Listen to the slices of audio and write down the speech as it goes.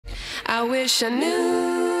I wish I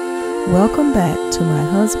knew. Welcome back to My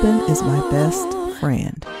Husband is My Best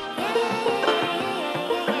Friend.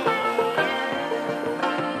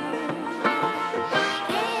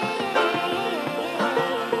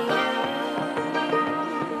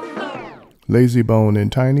 Layzie Bone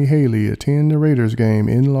and Tiny Hailey attend the Raiders game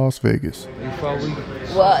in Las Vegas.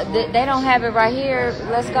 Well, they don't have it right here.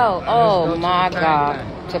 Let's go. Oh my God.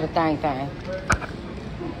 To the thing.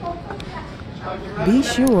 Be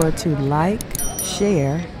sure to like,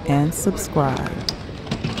 share, and subscribe.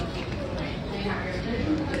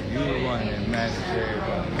 You the one that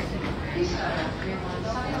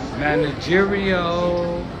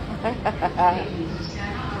managerial.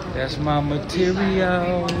 That's my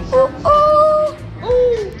material. Ooh, ooh.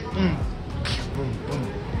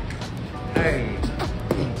 Hey.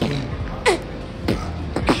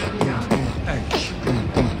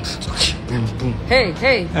 Hey.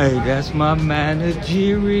 Hey, that's my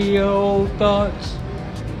managerial thoughts.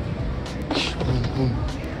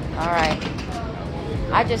 All right.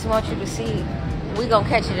 I just want you to see. We're going to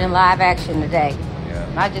catch it in live action today. Yeah.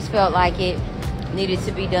 I just felt like it needed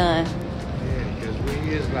to be done. Yeah, because we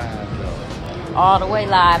is live, though. All the way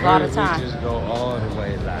live, all the time. We just go all the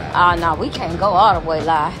way live. Oh, no, we can't go all the way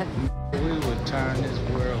live. We would turn this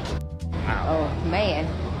world out. Oh, man.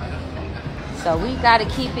 So we got to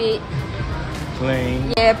keep it,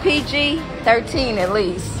 Clean. yeah, PG-13 at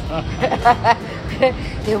least.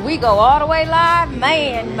 If we go all the way live,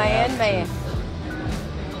 man.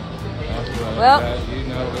 Well, you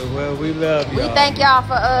know, we love y'all. We thank y'all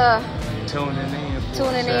for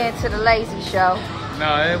tuning in to the Layzie show.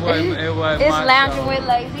 No, it wasn't It's my Lounging show. with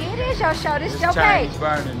Layzie. It is your show. This is your time page.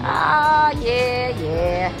 burning. Oh,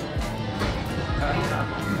 yeah.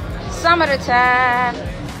 Some of the time.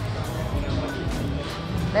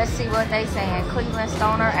 Let's see what they saying. Cleveland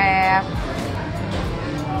Stoner Ave.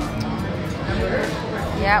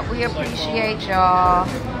 Yeah, we appreciate y'all.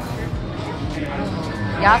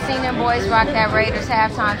 Y'all seen them boys rock that Raiders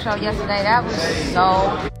halftime show yesterday. That was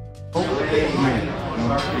so.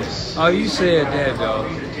 Oh, you said that though.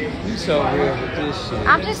 You so real with this shit.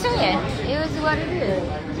 I'm just saying, it was what it is.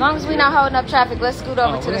 As long as we not holding up traffic, let's scoot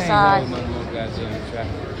over to the side.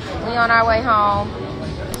 We on our way home.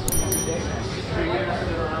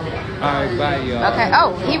 All right, bye, y'all. Okay.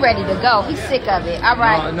 Oh, he ready to go. He's sick of it. All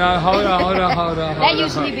right. No, hold on. That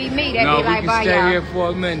usually be me. That no, be like, bye, we can stay y'all. here for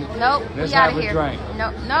a minute. Nope. Let's we out have of here. a drink.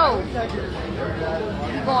 No. We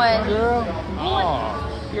going. Girl. Oh.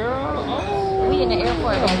 We in the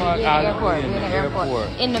airport. Baby. We in the airport.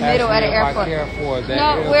 In the middle of the airport.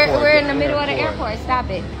 No, we're in the middle of the airport. Stop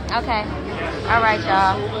it. Okay. All right,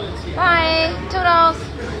 y'all. Bye. Toodles.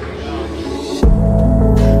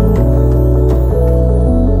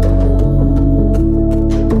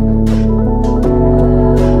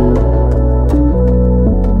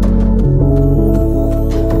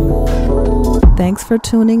 Thanks for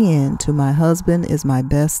tuning in to My Husband is My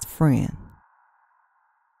Best Friend.